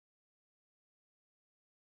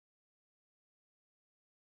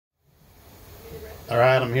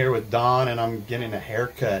Alright, I'm here with Dawn and I'm getting a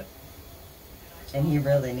haircut. And he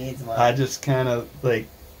really needs one. I just kind of like...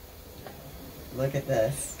 Look at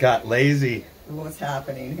this. Got lazy. What's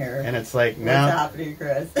happening here? And it's like now... What's happening,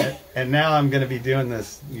 Chris? and now I'm going to be doing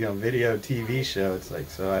this, video TV show. It's like,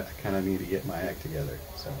 so I kind of need to get my act together.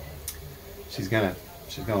 So she's gonna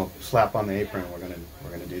slap on the apron and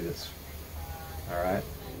we're gonna do this. Alright?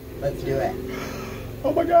 Let's do it.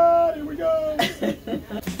 Oh my God, here we go.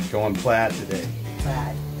 Going plaid today.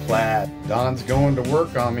 Plaid. Plaid. Dawn's going to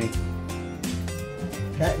work on me.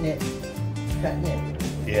 Cutting it. Cutting it.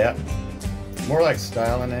 Yeah. More like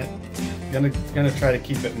styling it. Gonna try to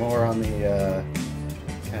keep it more on the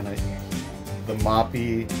kind of the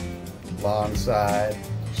moppy, long side.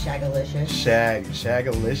 Shagalicious.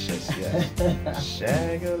 Shagalicious, yeah.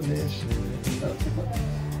 Shagalicious.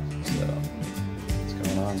 So, what's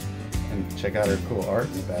going on? And check out her cool art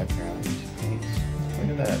in the background. She paints. Look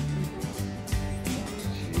at that.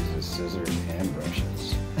 She uses scissors and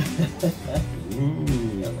brushes. Ooh.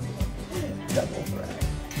 Double thread.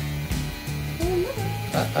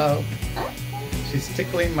 Uh-oh. She's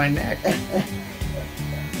tickling my neck.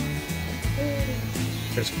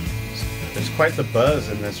 There's quite the buzz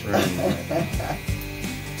in this room.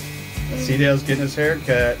 C-Dale's getting his hair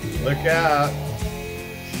cut. Look out.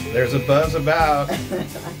 There's a buzz about.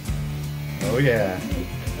 Oh yeah.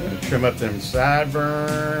 Trim up them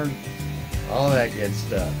sideburns. All that good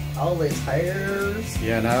stuff. All his hairs.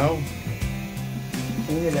 You know?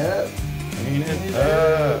 Clean it up. Clean it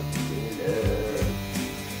up. Clean it up.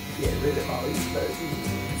 Get rid of all these fuzzies.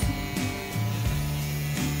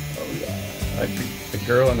 Oh yeah. Like the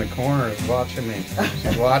girl in the corner is watching me.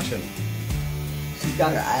 She's watching. She's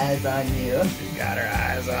got her eyes on you. She's got her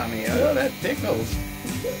eyes on me. Oh, that tickles.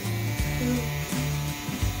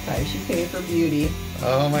 Price you pay for beauty.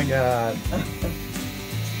 Oh my God.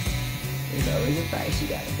 There's always a price you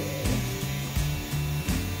gotta pay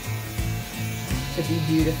to be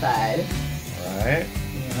beautified. Right?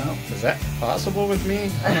 You know? Is that possible with me?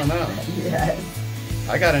 I don't know. Yes.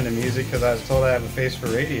 I got into music because I was told I have a face for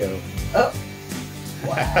radio. Oh.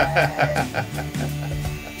 What?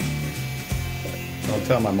 Don't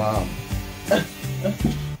tell my mom.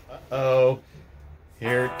 Uh-oh.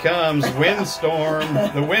 Here it comes. Windstorm.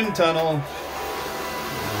 The wind tunnel.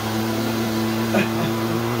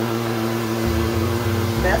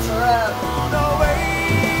 Mess her up.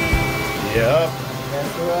 Yep.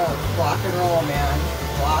 Mess her up. Rock and roll, man.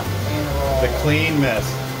 Rock and roll. The clean mess.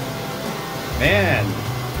 Man.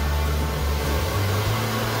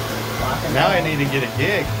 Rock and Now roll. I need to get a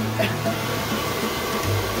gig.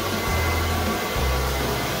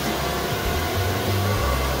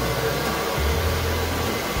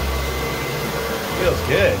 Feels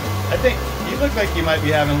good. I think you look like you might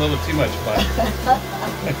be having a little too much fun.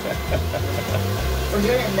 We're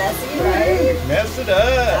doing it messy, right? Mess it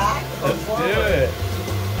up. Let's do it.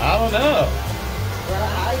 I don't know. Well,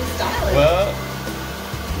 how you styling? Well,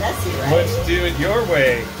 messy, right? let's do it your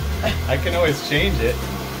way. I can always change it.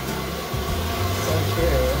 So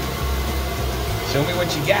true. Show me what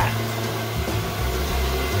you got.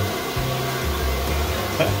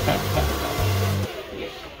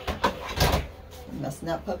 Messing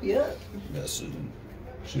that puppy up. Messing.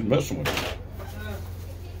 She's messing with me.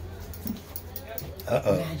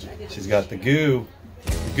 Uh-oh. She's got the goo.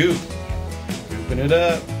 The goop. Gooping it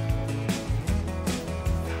up.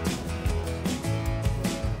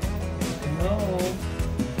 No.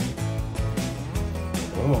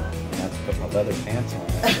 Oh, I have to put my leather pants on.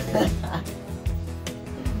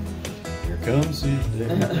 Here comes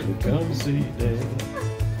C-Dale. Here comes C-Dale.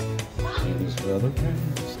 In his leather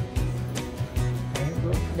pants.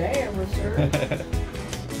 Damn, sir.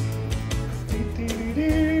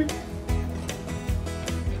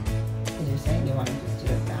 You're saying you want to just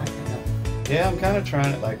do it back or no? Yeah, I'm kind of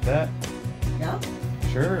trying it like that. Yeah?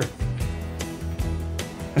 Sure.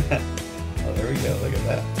 Oh, there we go. Look at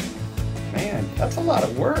that. Man, that's a lot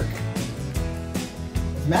of work.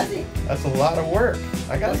 It's messy. That's a lot of work.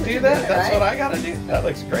 I got to do that. That's what I got to do. That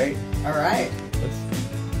looks great. All right.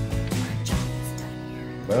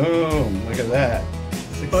 Boom. Look at that.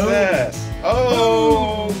 Success. Boom.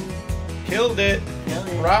 Oh, killed it. Killed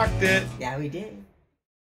it. Rocked it. Yeah, we did.